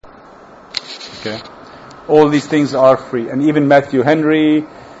Okay, all these things are free, and even Matthew Henry,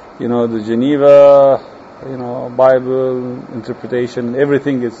 the Geneva, Bible interpretation,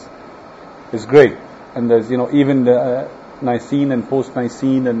 everything is great. And there's even the Nicene and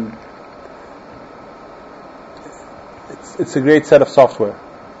post-Nicene, and it's a great set of software.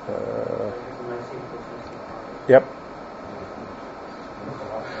 Yep.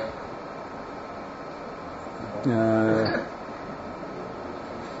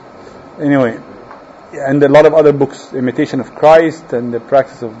 Anyway, and a lot of other books, Imitation of Christ and the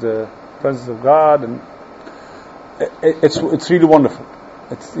Practice of the Presence of God, and it's really wonderful.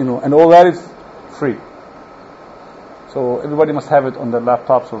 It's and all that is free. So everybody must have it on their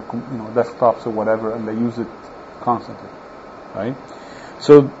laptops or desktops or whatever, and they use it constantly, right?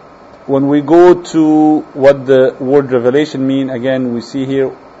 So when we go to what the word revelation mean, again we see here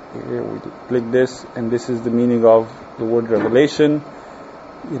we click this, and this is the meaning of the word revelation.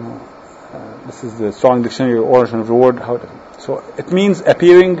 This is the Strong Dictionary origin of the word. So it means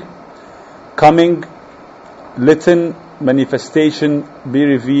appearing, coming, litten, manifestation, be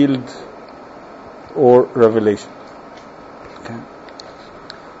revealed, or revelation. Okay.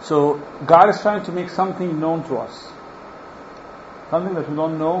 So God is trying to make something known to us, something that we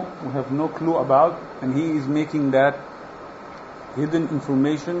don't know, we have no clue about, and He is making that hidden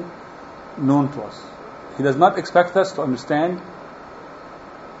information known to us. He does not expect us to understand,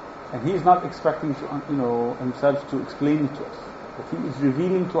 and He is not expecting Himself to explain it to us, but He is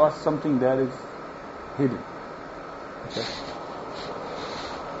revealing to us something that is hidden. Okay.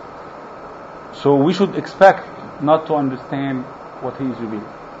 So we should expect not to understand what He is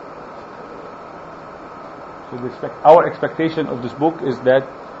revealing. So our expectation of this book is that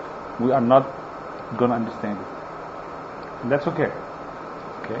we are not going to understand it, and that's okay.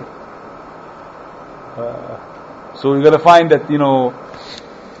 Okay. So you're going to find that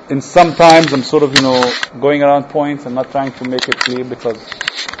in sometimes I'm sort of going around points and not trying to make it clear, because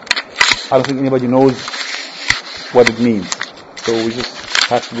I don't think anybody knows what it means. So we just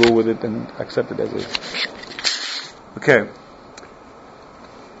have to go with it and accept it as is. Okay.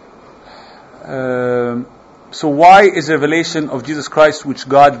 So why is revelation of Jesus Christ which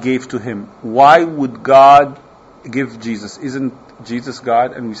God gave to Him? Why would God give Jesus? Isn't Jesus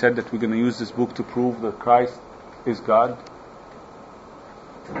God? And we said that we're going to use this book to prove that Christ is God.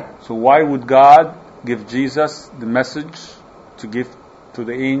 So why would God give Jesus the message to give to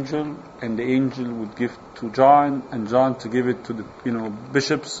the angel, and the angel would give to John, and John to give it to the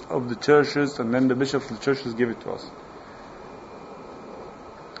bishops of the churches, and then the bishops of the churches give it to us?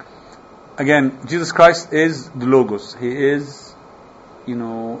 Again, Jesus Christ is the Logos. He is,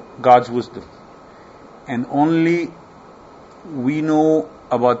 God's wisdom. And only we know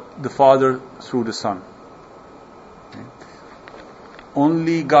about the Father through the Son. Okay?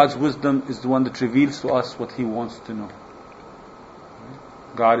 Only God's wisdom is the one that reveals to us what He wants to know.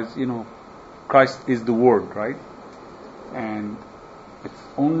 God is, Christ is the Word, right? And it's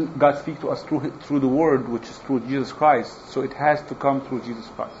only God speaks to us through the Word, which is through Jesus Christ. So it has to come through Jesus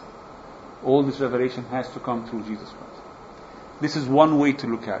Christ. All this revelation has to come through Jesus Christ. This is one way to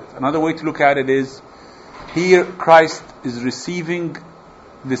look at it. Another way to look at it is, here Christ is receiving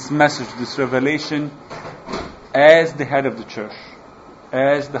this message, this revelation, as the head of the church,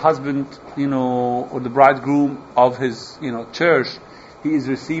 as the husband, or the bridegroom of His, church. He is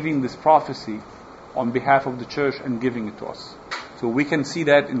receiving this prophecy on behalf of the church and giving it to us. So we can see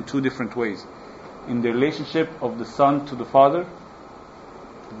that in two different ways. In the relationship of the Son to the Father,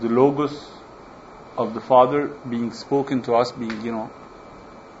 the Logos of the Father being spoken to us, being,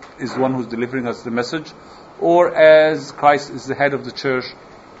 is one who's delivering us the message, or as Christ is the head of the church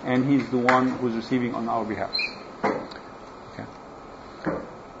and He's the one who's receiving on our behalf. Okay.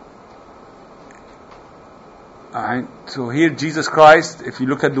 Alright, so here Jesus Christ, if you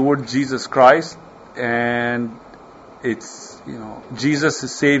look at the word Jesus Christ, and it's, Jesus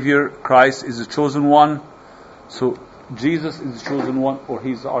is Savior, Christ is the chosen one. So Jesus is the chosen one, or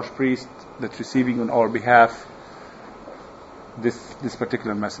He's the archpriest that's receiving on our behalf this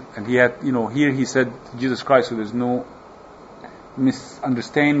particular message. And He had, here He said Jesus Christ, so there's no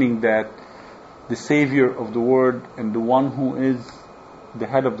misunderstanding that the Savior of the Word and the one who is the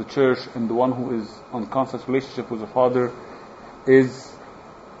head of the church and the one who is on constant relationship with the Father is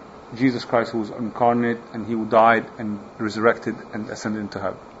Jesus Christ, who was incarnate and He who died and resurrected and ascended into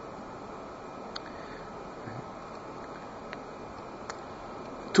heaven.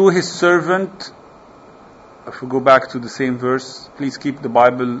 To His servant, if we go back to the same verse, please keep the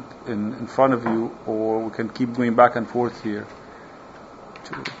Bible in front of you, or we can keep going back and forth here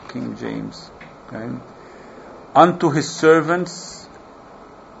to King James. Okay. Unto His servants,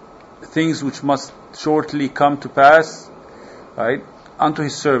 things which must shortly come to pass, right, unto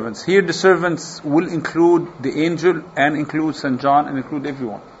his servants. Here the servants will include the angel and include St. John and include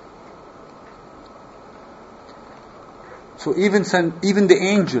everyone. So even the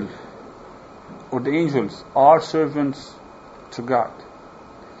angel or the angels are servants to God.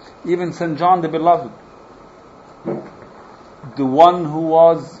 Even St. John the Beloved, the one who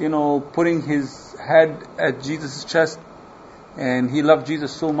was, putting his head at Jesus' chest, and he loved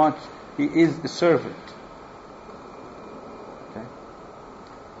Jesus so much, he is a servant. Okay.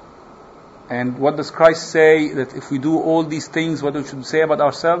 And what does Christ say? That if we do all these things, what we should say about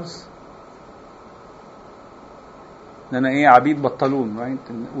ourselves? Abid battalun, right?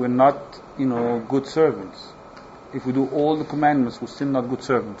 And we're not, good servants. If we do all the commandments, we're still not good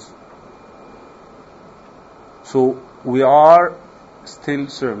servants. So we are still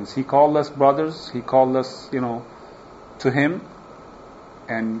servants. He called us brothers. He called us, to Him,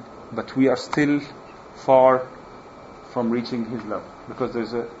 but we are still far from reaching His love, because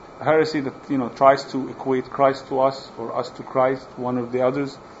there's a heresy that tries to equate Christ to us or us to Christ, one of the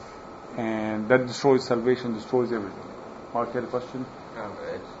others, and that destroys salvation, destroys everything. Mark, you had a question?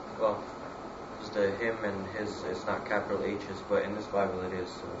 Just the him and his, it's not capital H's, but in this Bible it is,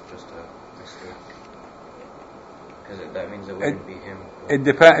 so it's just a mistake. Because that means it wouldn't be him.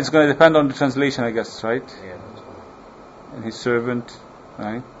 It's going to depend on the translation, I guess, right? Yeah, that's right. And his servant,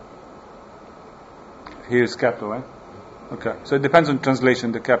 right? Here is capital, right? Okay, so it depends on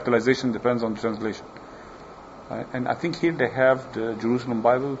translation. The capitalization depends on the translation. Right? And I think here they have the Jerusalem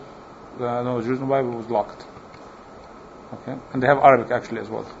Bible. No, Jerusalem Bible was locked. Okay, and they have Arabic actually as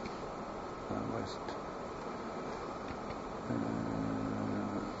well. Where is it?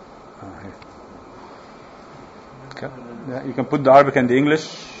 Okay, yeah, you can put the Arabic and the English.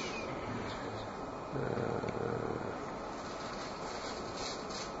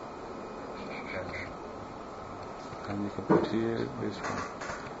 And you can put here this one.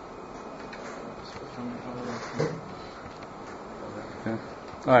 Okay.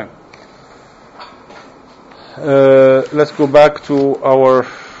 All right. Let's go back to our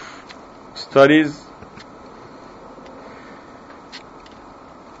studies.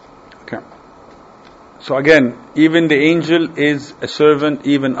 Okay. So again, even the angel is a servant,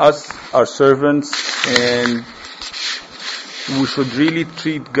 even us are servants, and we should really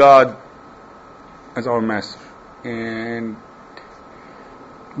treat God as our master. And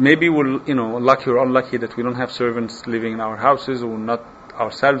maybe we're, lucky or unlucky that we don't have servants living in our houses, or not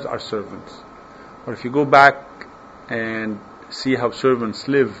ourselves are servants. But if you go back and see how servants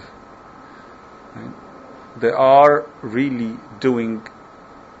live, right, they are really doing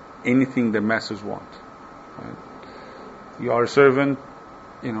anything their masters want. Right? You are a servant,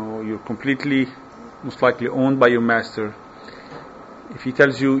 you're completely, most likely owned by your master. If he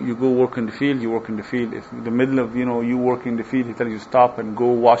tells you, you go work in the field, you work in the field. If in the middle of, you work in the field, he tells you stop and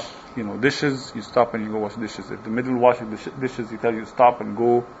go wash, dishes, you stop and you go wash dishes. If the middle washing the dishes, he tells you stop and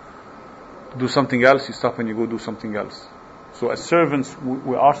go do something else, you stop and you go do something else. So as servants,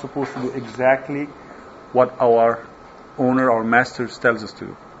 we are supposed to do exactly what our owner, our master tells us to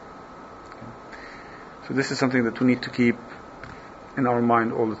do. Okay. So this is something that we need to keep in our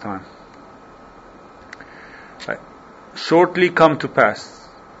mind all the time. Right. Shortly come to pass.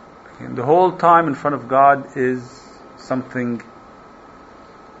 Okay. The whole time in front of God is something,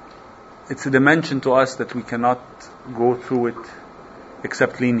 it's a dimension to us that we cannot go through it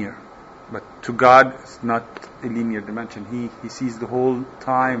except linear. But to God, it's not a linear dimension. He sees the whole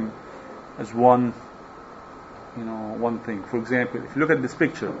time as one, one thing. For example, if you look at this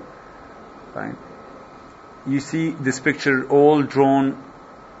picture, right, you see this picture all drawn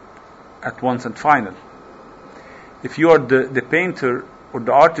at once and final. If you are the painter or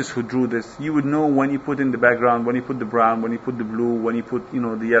the artist who drew this, you would know when you put in the background, when you put the brown, when you put the blue, when you put,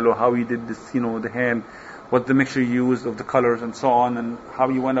 the yellow, how you did this, the hand, what the mixture you used of the colors and so on, and how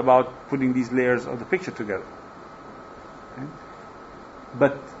you went about putting these layers of the picture together. Okay?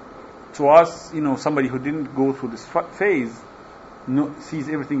 But to us, somebody who didn't go through this phase sees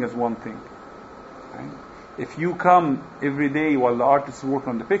everything as one thing. Right? If you come every day while the artists work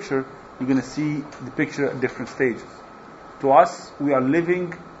on the picture, you're going to see the picture at different stages. To us, we are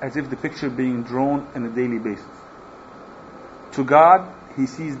living as if the picture being drawn on a daily basis. To God, He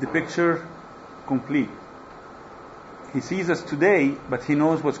sees the picture complete. He sees us today, but He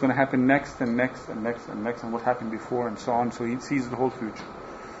knows what's going to happen next and next and next and next, and what happened before and so on. So He sees the whole future.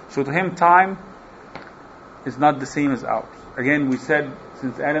 So to Him, time is not the same as ours. Again, we said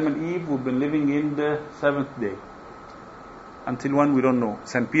since Adam and Eve, we've been living in the seventh day. Until when, we don't know.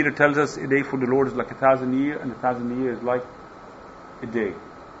 St. Peter tells us a day for the Lord is like 1,000 years, and 1,000 years is like a day.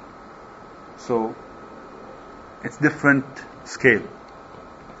 So it's different scale.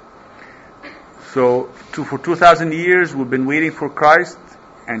 So for 2,000 years we've been waiting for Christ,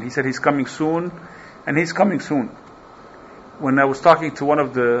 and he said he's coming soon, and he's coming soon. When I was talking to one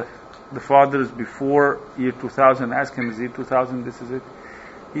of the fathers before year 2000, asked him, is year 2000, this is it?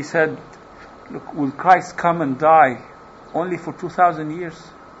 He said, look, will Christ come and die only for 2,000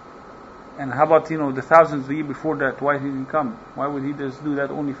 years? And how about, the thousands the year before that? Why did he come? Why would he just do that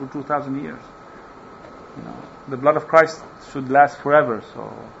only for 2,000 years? The blood of Christ should last forever,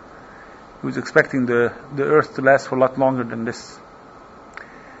 so he was expecting the earth to last for a lot longer than this.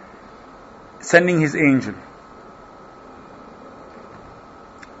 Sending his angel.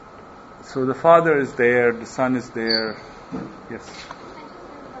 So the Father is there, the Son is there. Yes.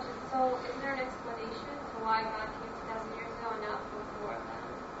 So is there an explanation to why God came 2,000 years ago and not before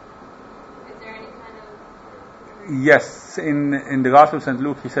that? Is there any kind of... Yes, in the Gospel of St.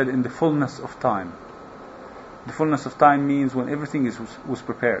 Luke, he said, in the fullness of time. The fullness of time means when everything was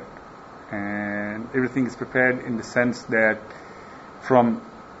prepared. And everything is prepared in the sense that from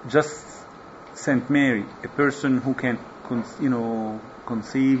just St. Mary, a person who can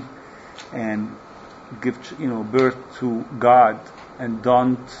conceive and give birth to God, and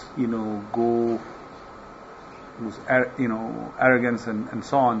don't go with arrogance and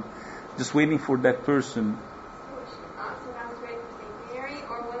so on, just waiting for that person. So that was waiting for St. Mary,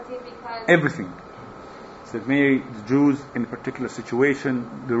 or was it because... Everything. St. Mary, the Jews in a particular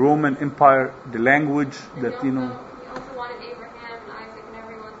situation, the Roman Empire, the language that He also wanted Abraham and Isaac and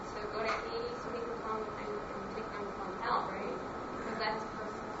everyone to go to Hades so he could come and take them from hell, right? Because that's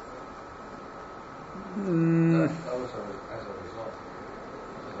That was as a result.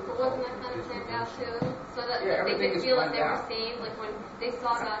 But wasn't that kind of planned out too? So that they everything could is feel like planned they were out. saved, like when they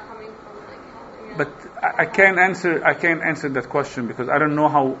saw God coming from hell. But I can't answer that question, because I don't know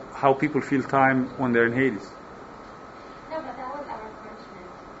how people feel time when they're in Hades. No, but that was our punishment.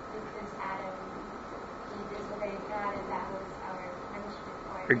 Because Adam, he disobeyed God, and that was our punishment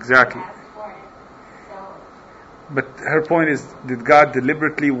for it. Exactly. We asked for it. So, But her point is, did God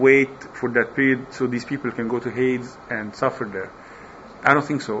deliberately wait for that period so these people can go to Hades and suffer there? I don't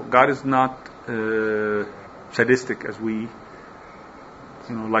think so. God is not sadistic as we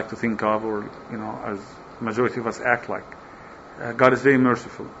like to think of, or as majority of us act like. God is very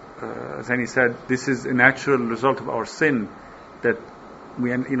merciful. As Annie said, this is a natural result of our sin, that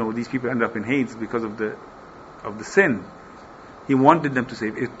these people end up in Hades because of the sin. He wanted them to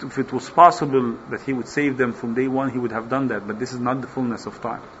save. If it was possible that he would save them from day one, he would have done that. But this is not the fullness of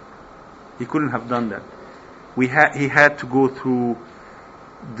time. He couldn't have done that. He had to go through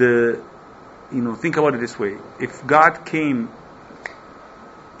think about it this way. If God came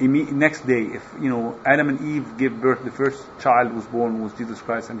next day, if Adam and Eve gave birth, the first child was born was Jesus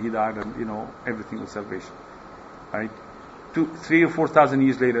Christ, and he died, and everything was salvation, right? 3,000 or 4,000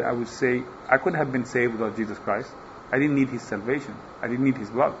 years later, I would say I could have been saved without Jesus Christ. I didn't need his salvation. I didn't need his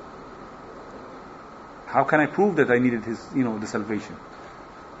blood. How can I prove that I needed his the salvation?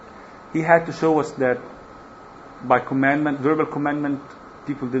 He had to show us that by commandment, verbal commandment,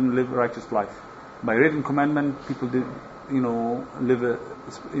 people didn't live a righteous life. By written commandment, people did live a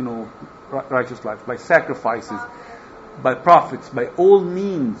righteous life. By sacrifices, by prophets, by all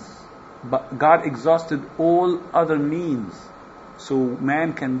means. But God exhausted all other means, so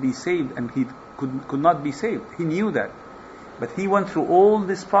man can be saved, and he could not be saved. He knew that, but he went through all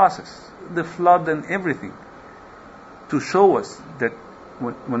this process, the flood and everything, to show us that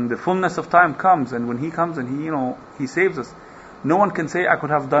when the fullness of time comes, and when he comes and he saves us, no one can say I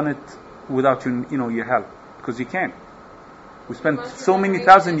could have done it without your help, because you can't. We spent so many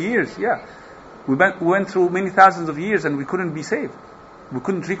thousand years. Yeah, we went through many thousands of years, and we couldn't be saved. We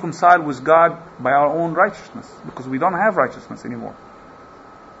couldn't reconcile with God by our own righteousness, because we don't have righteousness anymore.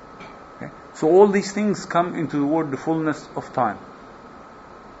 Okay? So all these things come into the word, the fullness of time.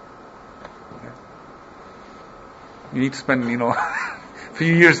 Okay? You need to spend a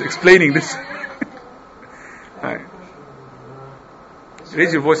few years explaining this. Right.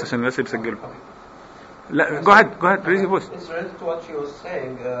 Raise your voice, عشان الناس بتسجلكم. Go ahead, raise your voice. It's related to what you were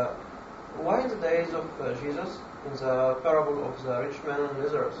saying. Why in the days of Jesus, in the parable of the rich man and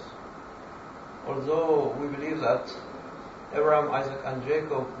Lazarus, although we believe that Abraham, Isaac, and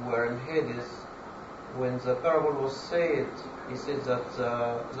Jacob were in Hades, when the parable was said, he said that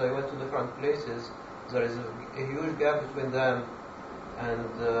they went to different places. There is a huge gap between them, and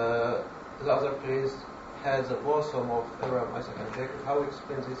the other place had the bosom of Abraham, Isaac, and Jacob. How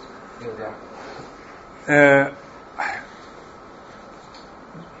explain this together?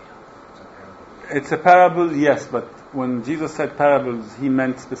 It's a parable, yes, but when Jesus said parables, he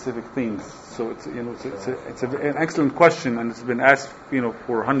meant specific things. So it's an excellent question, and it's been asked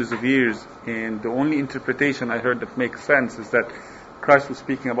for hundreds of years. And the only interpretation I heard that makes sense is that Christ was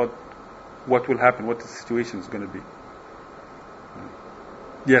speaking about what will happen, what the situation is going to be.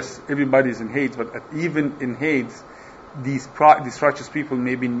 Yes, everybody's in Hades, but even in Hades, these righteous people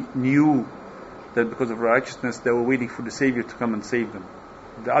maybe knew that because of righteousness they were waiting for the Savior to come and save them.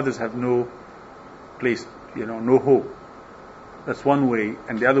 The others have no place, no hope. That's one way.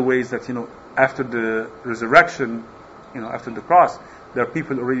 And the other way is that, after the resurrection, after the cross, there are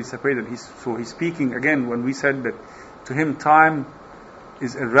people already separated. So he's speaking, again, when we said that to him time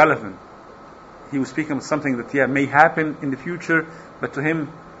is irrelevant. He was speaking of something that, may happen in the future, but to him,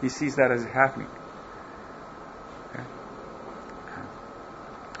 he sees that as happening. Okay.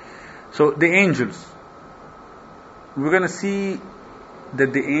 So the angels. We're going to see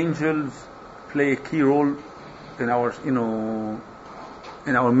that the angels play a key role in our, in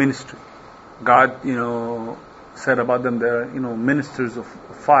our ministry. God, said about them, they're, ministers of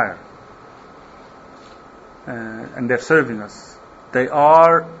fire. And they're serving us. They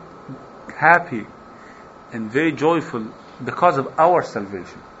are happy and very joyful because of our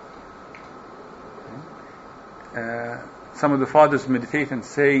salvation. Some of the fathers meditate and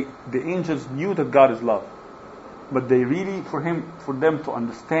say the angels knew that God is love, but they really, for them to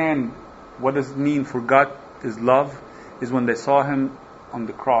understand what does it mean for God is love, is when they saw Him on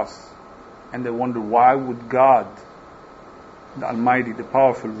the cross, and they wonder why would God, the Almighty, the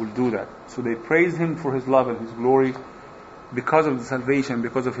Powerful, will do that. So they praise Him for His love and His glory because of the salvation,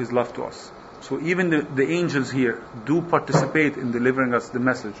 because of His love to us. So even the angels here do participate in delivering us the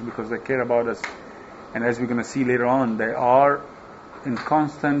message because they care about us. And as we're going to see later on, they are in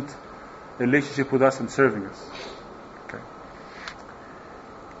constant relationship with us and serving us. Okay.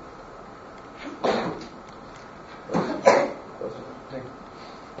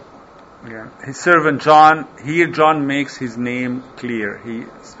 Yeah. His servant John, here John makes his name clear. He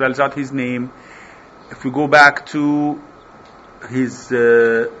spells out his name. If we go back to his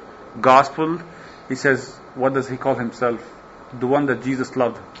gospel, he says, what does he call himself? The one that Jesus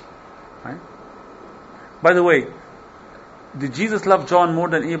loved. Right? By the way, did Jesus love John more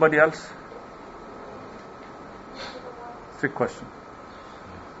than anybody else? Trick question.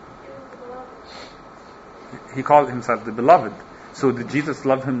 He called himself the beloved. So did Jesus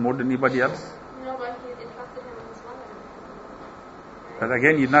love him more than anybody else? No, but he entrusted him with his mother. But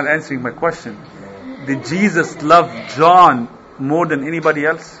again, you're not answering my question. Did Jesus love John more than anybody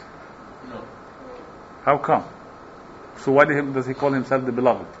else? No. How come? So why does he call himself the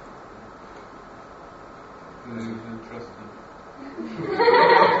beloved?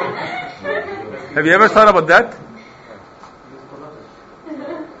 Have you ever thought about that?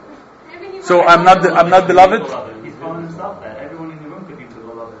 So I'm not beloved? He's calling himself that. Everyone in the room could be the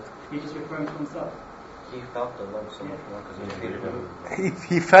beloved. He's just referring to himself. He felt the love so much more because he hated him.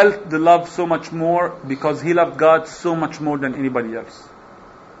 He felt the love so much more because he loved God so much more than anybody else.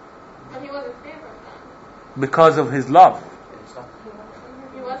 But he wasn't favored then. Because of his love.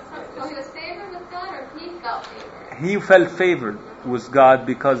 He was favored with God, or he felt favored? He felt favored with God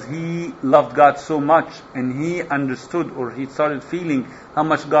because he loved God so much, and he understood, or he started feeling how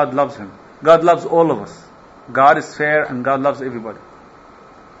much God loves him. God loves all of us. God is fair and God loves everybody.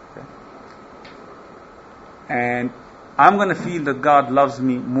 Okay? And I'm going to feel that God loves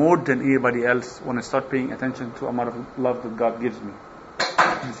me more than anybody else when I start paying attention to the amount of love that God gives me.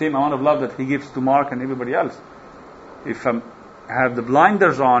 The same amount of love that He gives to Mark and everybody else. If I have the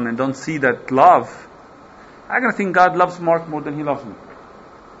blinders on and don't see that love, I'm going to think God loves Mark more than he loves me.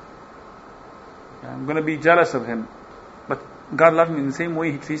 I'm going to be jealous of him. But God loves me in the same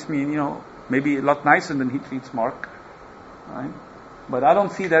way He treats me, maybe a lot nicer than He treats Mark. Right? But I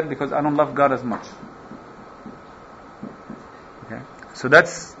don't see that because I don't love God as much. Okay? So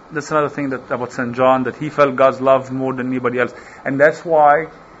that's another thing about St. John, that he felt God's love more than anybody else. And that's why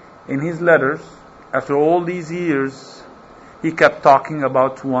in his letters, after all these years, he kept talking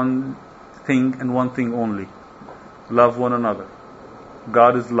about one thing and one thing only. Love one another.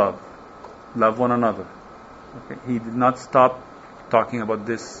 God is love. Love one another. Okay? He did not stop talking about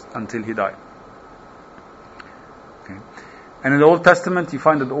this until he died. Okay? And in the Old Testament, you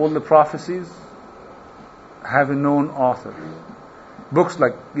find that all the prophecies have a known author. Books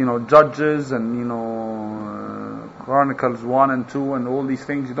like, Judges and, Chronicles 1 and 2 and all these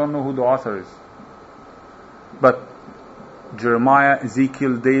things, you don't know who the author is. But Jeremiah,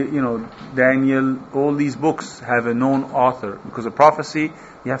 Ezekiel, Daniel, all these books have a known author. Because a prophecy,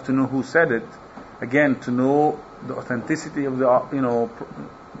 you have to know who said it. Again, to know the authenticity of the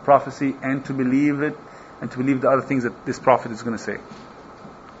prophecy and to believe it and to believe the other things that this prophet is going to say.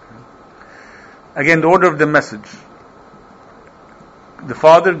 Again, the order of the message. The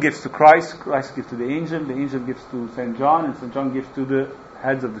Father gives to Christ, Christ gives to the angel gives to St. John, and St. John gives to the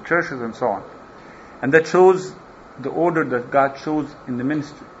heads of the churches, and so on. And that shows the order that God chose in the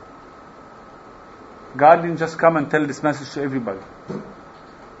ministry. God didn't just come and tell this message to everybody.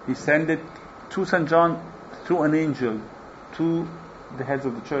 He sent it to St. John through an angel to the heads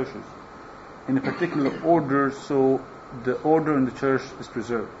of the churches in a particular order, so the order in the church is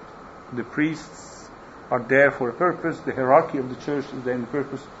preserved. The priests are there for a purpose. The hierarchy of the church is there in the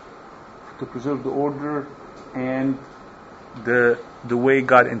purpose to preserve the order and the way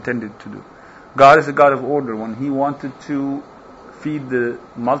God intended to do. God is a God of order. When He wanted to feed the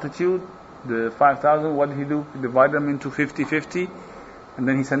multitude, the 5,000, what did He do? He divided them into 50-50, and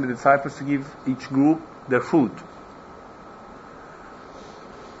then He sent the disciples to give each group their food.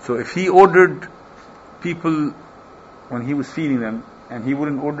 So if He ordered people when He was feeding them, and He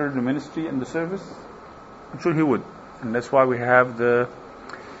wouldn't order the ministry and the service, I'm sure He would. And that's why we have the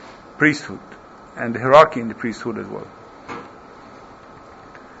priesthood and the hierarchy in the priesthood as well.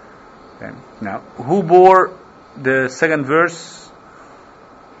 Okay. Now, who bore the second verse?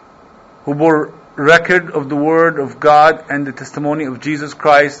 Who bore record of the word of God and the testimony of Jesus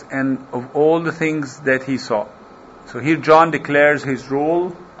Christ and of all the things that He saw. So here John declares his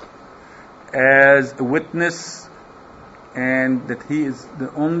role as a witness, and that he is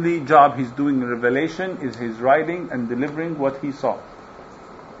the only job he's doing in Revelation is his writing and delivering what he saw.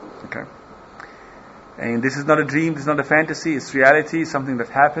 Okay. And this is not a dream, this is not a fantasy, it's reality, something that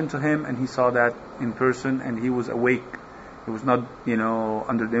happened to him, and he saw that in person, and he was awake. He was not,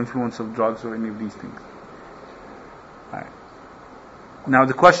 under the influence of drugs or any of these things. Right. Now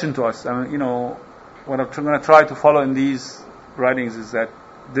the question to us, what I'm going to try to follow in these writings is that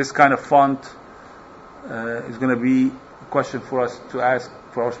this kind of font is going to be a question for us to ask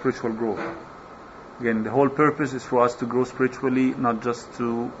for our spiritual growth. Again, the whole purpose is for us to grow spiritually, not just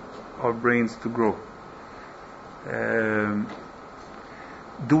to our brains to grow.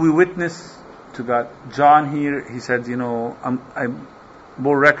 Do we witness to God? John here, he said, I'm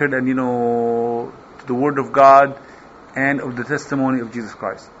bore record and, to the word of God and of the testimony of Jesus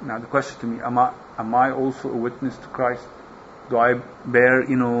Christ. Now the question to me, am I also a witness to Christ? Do I bear,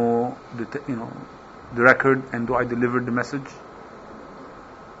 the record, and do I deliver the message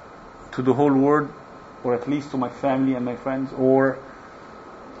to the whole world, or at least to my family and my friends? Or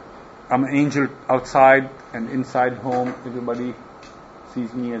I'm an angel outside, and inside home everybody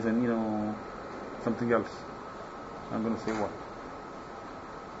sees me as something else. I'm going to say what?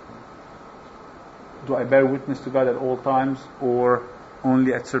 Do I bear witness to God at all times, or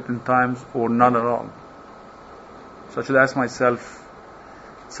only at certain times, or none at all? So I should ask myself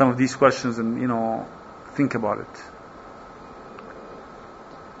some of these questions and, think about it.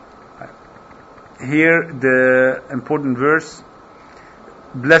 Here, the important verse,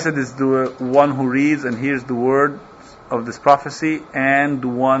 blessed is the one who reads and hears the words of this prophecy, and the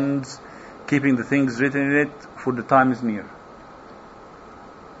ones keeping the things written in it, for the time is near.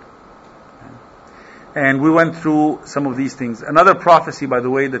 And we went through some of these things. Another prophecy, by the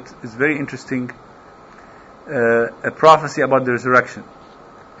way, that is very interesting, a prophecy about the resurrection.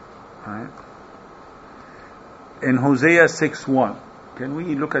 Right? In Hosea 6:1. Can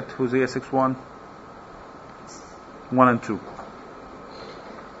we look at Hosea 6:1? 1 and 2.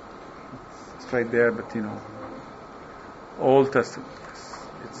 It's right there, but Old Testament.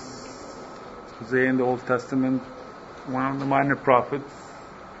 It's Hosea in the Old Testament, one of the minor prophets.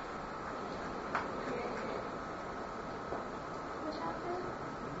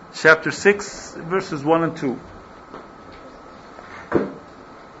 Chapter 6, verses 1 and 2.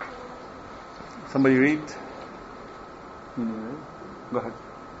 Somebody read? Go ahead.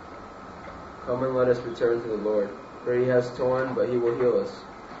 Come and let us return to the Lord. For He has torn, but He will heal us.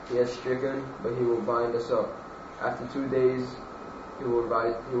 He has stricken, but He will bind us up. After 2 days, He will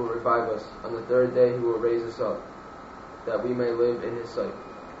revive us. On the third day, He will raise us up, that we may live in His sight.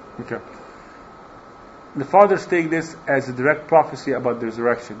 Okay. The fathers take this as a direct prophecy about the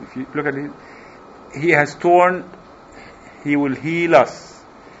resurrection. If you look at it, He has torn, He will heal us.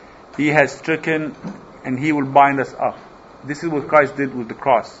 He has stricken, and He will bind us up. This is what Christ did with the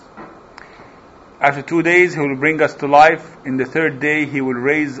cross. After 2 days, He will bring us to life. In the third day, He will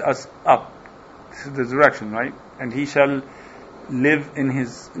raise us up. This is the resurrection, right? And He shall live in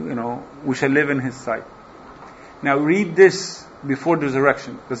His, we shall live in His sight. Now read this before the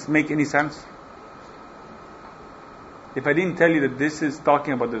resurrection. Does it make any sense? If I didn't tell you that this is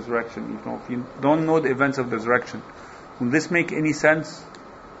talking about the resurrection, if you don't know the events of the resurrection, will this make any sense?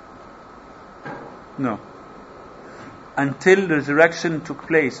 No. until the resurrection took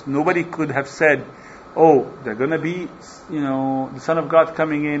place. Nobody could have said, oh, they're going to be, the Son of God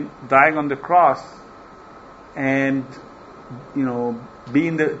coming in, dying on the cross, and, be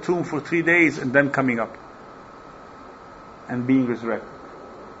in the tomb for 3 days and then coming up and being resurrected.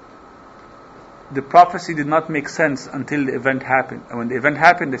 The prophecy did not make sense until the event happened. And when the event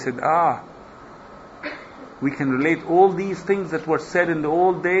happened, they said, we can relate all these things that were said in the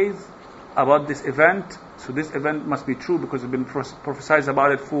old days about this event. So this event must be true because it's been prophesied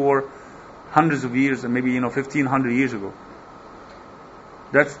about it for hundreds of years and maybe 1500 years ago.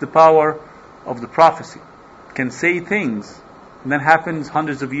 That's the power of the prophecy. It can say things and then happens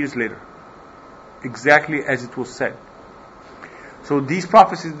hundreds of years later, exactly as it was said. So these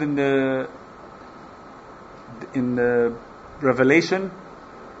prophecies in the Revelation,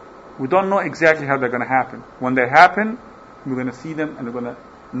 we don't know exactly how they're going to happen. When they happen, we're going to see them and we're going to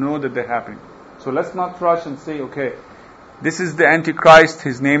know that they're happening. So let's not rush and say, okay, this is the Antichrist,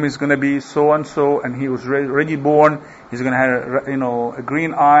 his name is going to be so and so, and he was already born, he's going to have a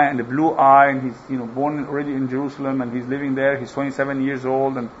green eye and a blue eye, and he's born already in Jerusalem, and he's living there, he's 27 years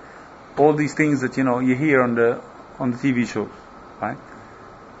old, and all these things that you hear on the TV shows, right?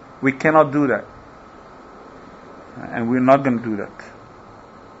 We cannot do that, and we're not going to do that.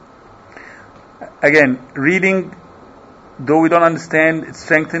 Again, reading, though we don't understand, it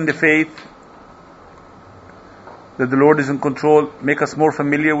strengthens the faith that the Lord is in control, make us more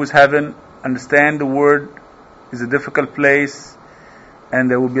familiar with heaven, understand the Word is a difficult place, and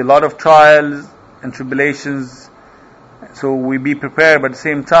there will be a lot of trials and tribulations, so we be prepared, but at the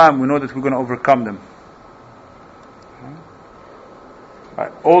same time we know that we're going to overcome them.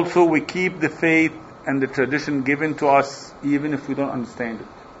 Also, we keep the faith and the tradition given to us even if we don't understand it.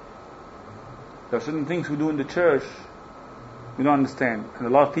 There are certain things we do in the church we don't understand, and a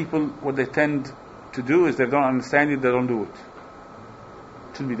lot of people, what they tend to do is they don't understand it, they don't do it.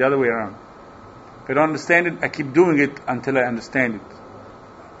 It should be the other way around. If I don't understand it, I keep doing it until I understand it.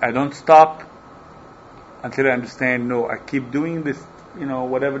 I don't stop until I understand. No, I keep doing this,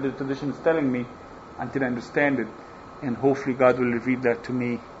 whatever the tradition is telling me until I understand it, and hopefully God will reveal that to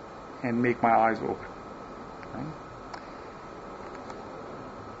me and make my eyes open. Right?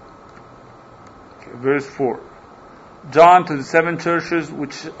 Okay, verse 4. John, to the 7 churches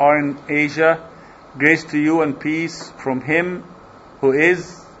which are in Asia, grace to you and peace from Him who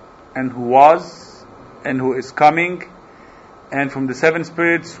is, and who was, and who is coming, and from the 7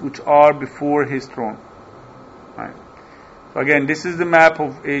 spirits which are before His throne. Right. So again, this is the map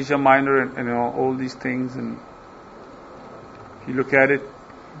of Asia Minor, and all these things. And if you look at it,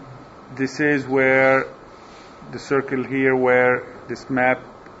 this is where the circle here, where this map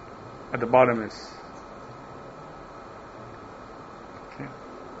at the bottom is.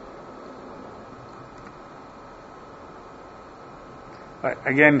 Right,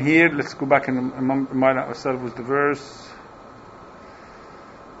 again here, let's go back and remind ourselves with the verse.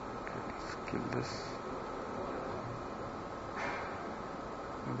 Okay, let's kill this.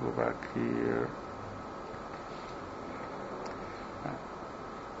 We'll go back here.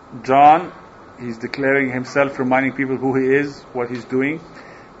 John, he's declaring himself, reminding people who he is, what he's doing,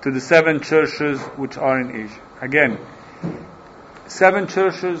 to the 7 churches which are in Asia. Again, 7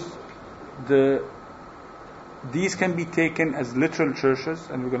 churches, these can be taken as literal churches,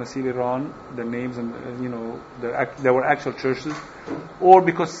 and we're going to see later on the names, and there were actual churches, or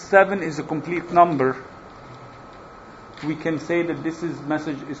because 7 is a complete number, we can say that this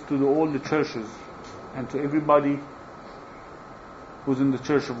message is to all the churches and to everybody who's in the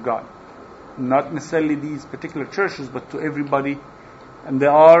church of God. Not necessarily these particular churches, but to everybody, and they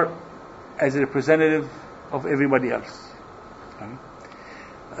are as a representative of everybody else. Okay?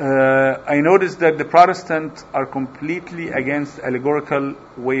 I noticed that the Protestants are completely against allegorical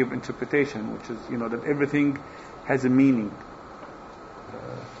way of interpretation, which is, that everything has a meaning.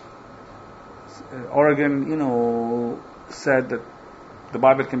 Origen, said that the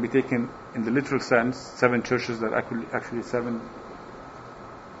Bible can be taken in the literal sense, 7 churches that actually 7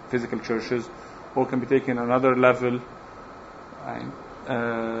 physical churches, or can be taken another level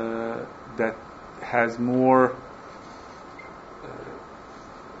that has more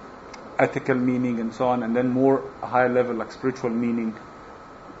ethical meaning and so on, and then more higher level, like spiritual meaning,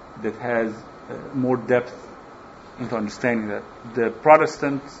 that has more depth into understanding that. The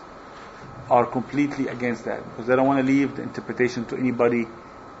Protestants are completely against that because they don't want to leave the interpretation to anybody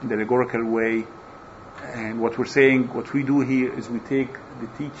in the allegorical way. And what we do here is we take the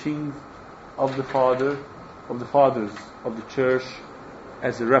teachings of the fathers of the church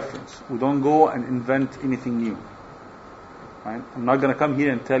as a reference. We don't go and invent anything new. Right? I'm not going to come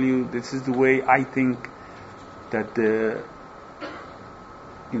here and tell you this is the way I think that the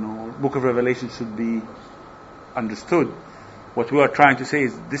book of Revelation should be understood. What we are trying to say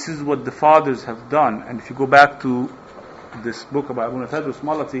is this is what the fathers have done. And if you go back to this book about Abu Tadrus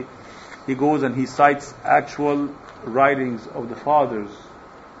Malati, he goes and he cites actual writings of the fathers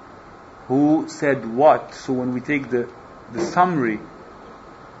who said what. So when we take the summary,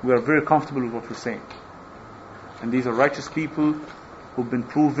 we are very comfortable with what we're saying. And these are righteous people who've been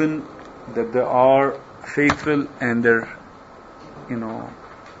proven that they are faithful, and their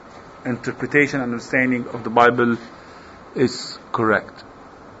interpretation and understanding of the Bible is correct.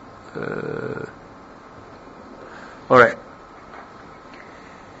 Alright.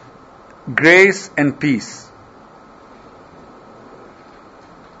 Grace and peace.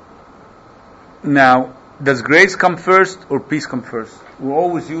 Now, does grace come first or peace come first? We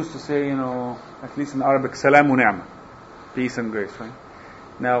always used to say, at least in Arabic, salamu ni'mah, peace and grace, right?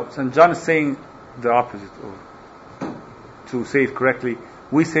 Now, St. John is saying the opposite, or to say it correctly,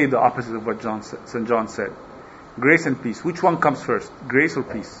 we say the opposite of what St. John said. Grace and peace. Which one comes first? Grace or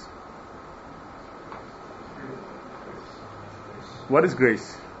peace? What is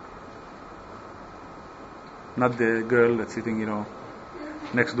grace? Not the girl that's sitting,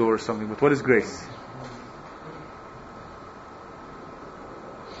 next door or something, but what is grace?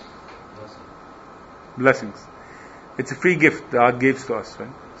 Blessings. It's a free gift God gives to us, right?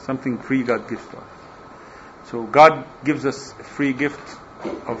 Something free God gives to us. So God gives us a free gift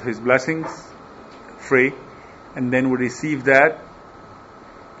of His blessings, free, and then we receive that,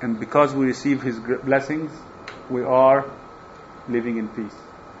 and because we receive His blessings, we are living in peace.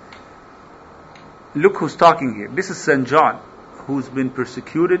 Look who's talking here. This is St. John, who's been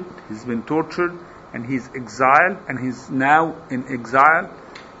persecuted, he's been tortured, and he's exiled, and he's now in exile,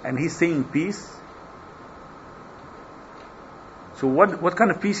 and he's saying peace. So what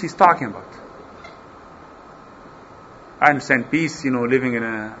kind of peace he's talking about? I understand peace, living in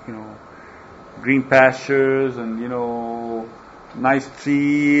a, green pastures and, nice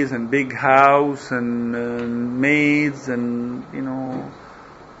trees and big house and maids and,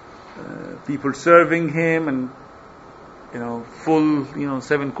 people serving him and, full,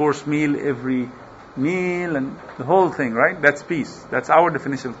 7-course meal every meal and the whole thing, right? That's peace. That's our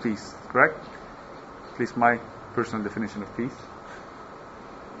definition of peace, correct? At least my personal definition of peace.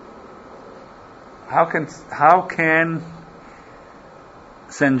 How can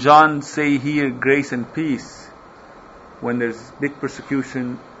St. John say here grace and peace when there's big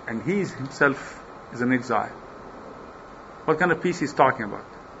persecution and he himself is in exile? What kind of peace he's talking about?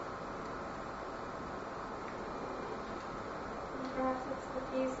 Perhaps it's the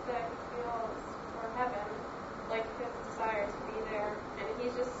peace that he feels for heaven, like his desire to be there, and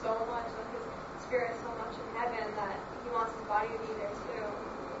he's just so much, like his spirit so much in heaven that he wants his body to be there too.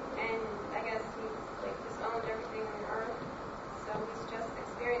 And I guess he's like disowned everything on earth, so he's just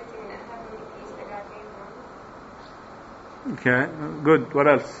experiencing that heavenly peace that God gave him. Okay, good. What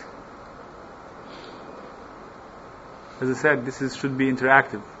else? As I said, should be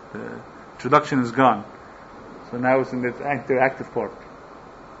interactive. The introduction is gone, so now it's in the interactive part.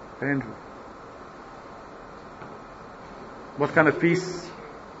 Andrew, what kind of peace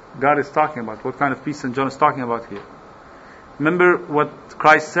God is talking about? What kind of peace St. John is talking about here? Remember what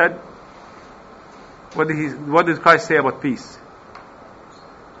Christ said? What did Christ say about peace?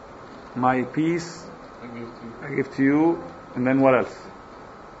 My peace I give to you, and then what else?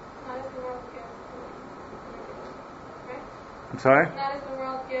 Not as the world gives. Right? I'm sorry? Not as the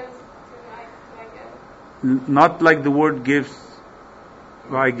world gives to I give. Not like the word gives,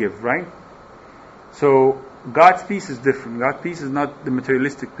 I give, right? So God's peace is different. God's peace is not the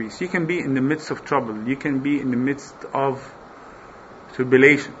materialistic peace. You can be in the midst of trouble. You can be in the midst of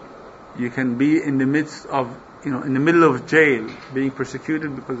tribulation. You can be in the midst of, in the middle of jail, being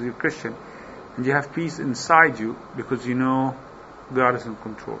persecuted because you're Christian. And you have peace inside you because God is in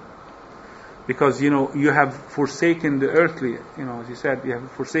control. Because, you have forsaken the earthly, as you said, you have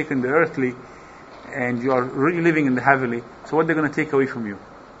forsaken the earthly and you are really living in the heavenly. So what they're going to take away from you?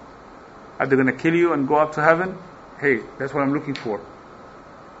 Are they going to kill you and go up to heaven? Hey, that's what I'm looking for.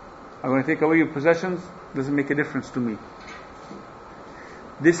 I'm going to take away your possessions? Doesn't make a difference to me.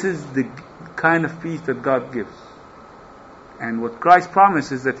 This is the kind of peace that God gives. And what Christ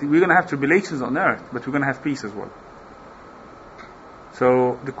promises is that we're going to have tribulations on earth, but we're going to have peace as well.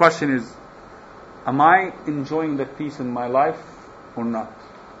 So the question is, am I enjoying that peace in my life or not?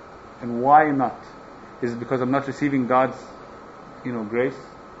 And why not? Is it because I'm not receiving God's, grace?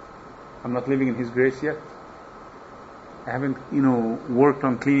 I'm not living in His grace yet? I haven't, worked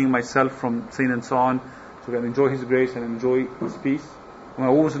on cleaning myself from sin and so on, so I can enjoy His grace and enjoy His peace. Am I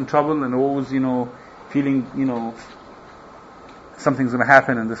always in trouble and always, feeling, something's going to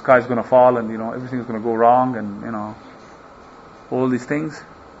happen and the sky's going to fall and, everything's going to go wrong and, all these things.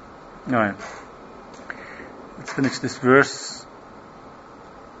 All right. Let's finish this verse.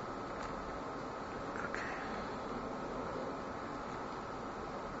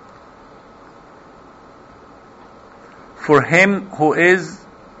 For him who is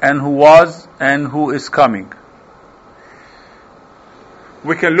and who was and who is coming.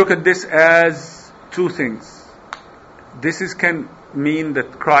 We can look at this as two things. This can mean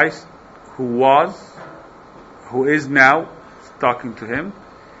that Christ, who is now, talking to him,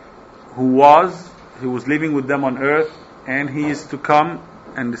 he was living with them on earth, and he is to come,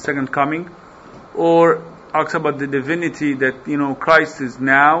 and the second coming, or talks about the divinity that, Christ is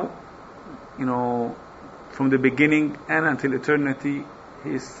now, from the beginning and until eternity, he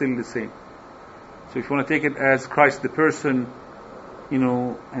is still the same. So if you want to take it as Christ the person,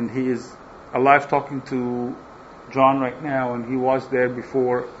 and he is alive talking to John right now, and he was there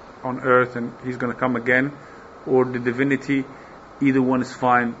before on earth, and he's going to come again, or the divinity, either one is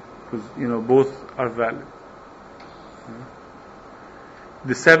fine, because both are valid.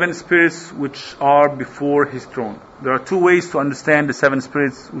 The seven spirits which are before his throne. There are two ways to understand the seven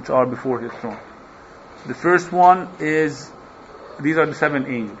spirits which are before his throne. The first one is, these are the seven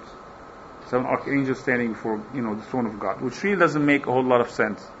angels, seven archangels standing before the throne of God, which really doesn't make a whole lot of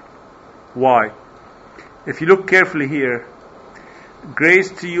sense. Why? If you look carefully here,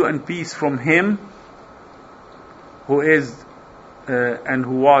 grace to you and peace from him who is and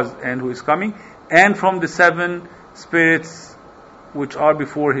who was and who is coming, and from the seven spirits which are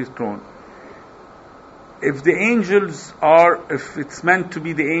before his throne. If it's meant to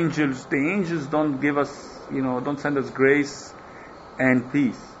be the angels don't give us, don't send us grace and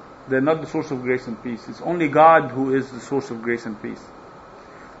peace. They're not the source of grace and peace. It's only God who is the source of grace and peace.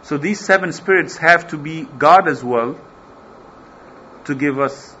 So these seven spirits have to be God as well to give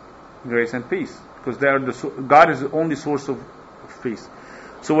us grace and peace, because God is the only source of peace.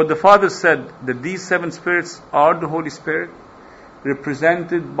 So what the Father said, that these seven spirits are the Holy Spirit,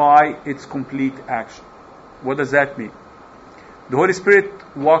 represented by its complete action. What does that mean? The Holy Spirit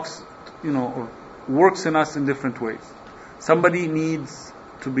works in us in different ways. Somebody needs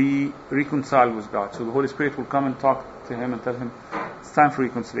to be reconciled with God, so the Holy Spirit will come and talk to him and tell him it's time for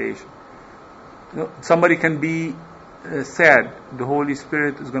reconciliation. Somebody can be sad, the Holy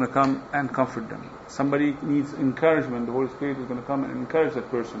Spirit is going to come and comfort them. Somebody needs encouragement, the Holy Spirit is going to come and encourage that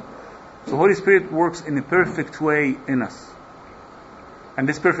person. So the Holy Spirit works in a perfect way in us. And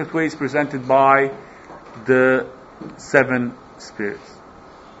this perfect way is presented by the seven spirits.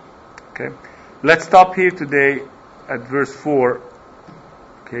 Okay? Let's stop here today at verse 4.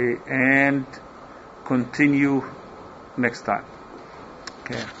 Okay, and continue next time.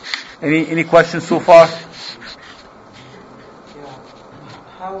 Okay. Any questions so far? Yeah.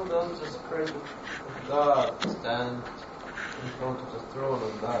 How does the Spirit of God stand in front of the throne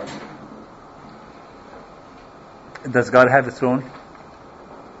of God? Does God have a throne?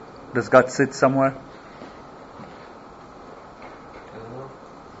 Does God sit somewhere? I don't know.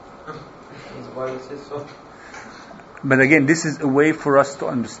 The Bible says so. But again, this is a way for us to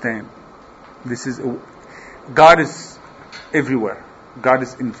understand. God is everywhere. God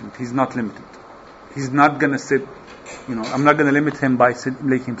is infinite. He's not limited. He's not going to sit, I'm not going to limit him by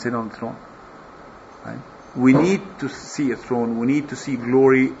making him sit on the throne. Right? We need to see a throne. We need to see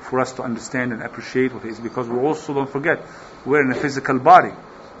glory for us to understand and appreciate what it is, because we also, don't forget, we're in a physical body.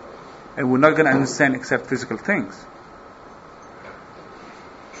 And we're not going to understand except physical things.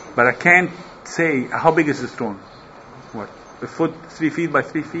 But I can't say, how big is the throne? What? A foot, 3 feet by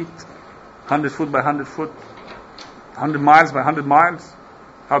 3 feet? 100 foot by 100 foot? 100 miles by 100 miles?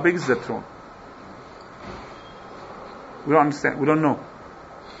 How big is that throne? We don't understand. We don't know.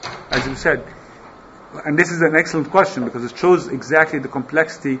 As you said. And this is an excellent question, because it shows exactly the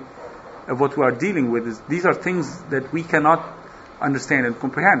complexity of what we are dealing with. These are things that we cannot understand and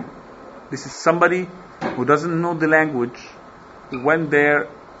comprehend. This is somebody who doesn't know the language, who went there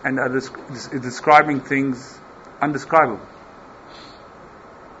and is describing things undescribable.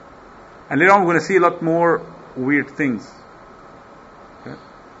 And later on we're going to see a lot more weird things. Okay?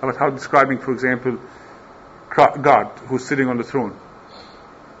 About how describing, for example, God who's sitting on the throne.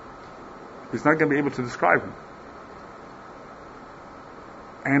 He's not going to be able to describe him.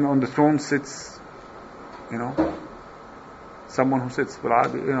 And on the throne sits, someone who sits.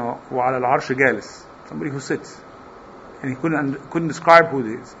 وعلى العرش جالس. Somebody who sits. And he couldn't describe who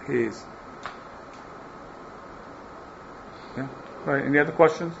he is. Yeah? Right. Any other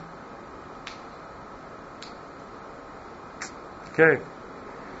questions? Okay.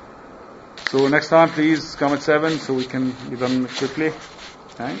 So next time, please come at 7 so we can be done quickly.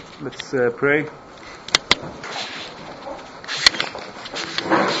 Okay, let's pray.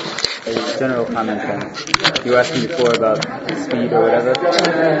 A general comment. You were asking before about speed or whatever.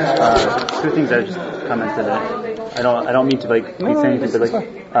 Two things I just commented that I don't mean to like be saying anything, but like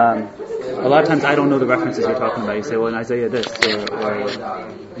a lot of times I don't know the references you're talking about. You say, well, in Isaiah this, or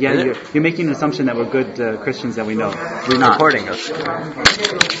yeah, you're making an assumption that we're good Christians that we know. We're not. Recording us.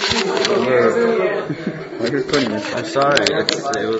 You're recording us. I'm sorry. It was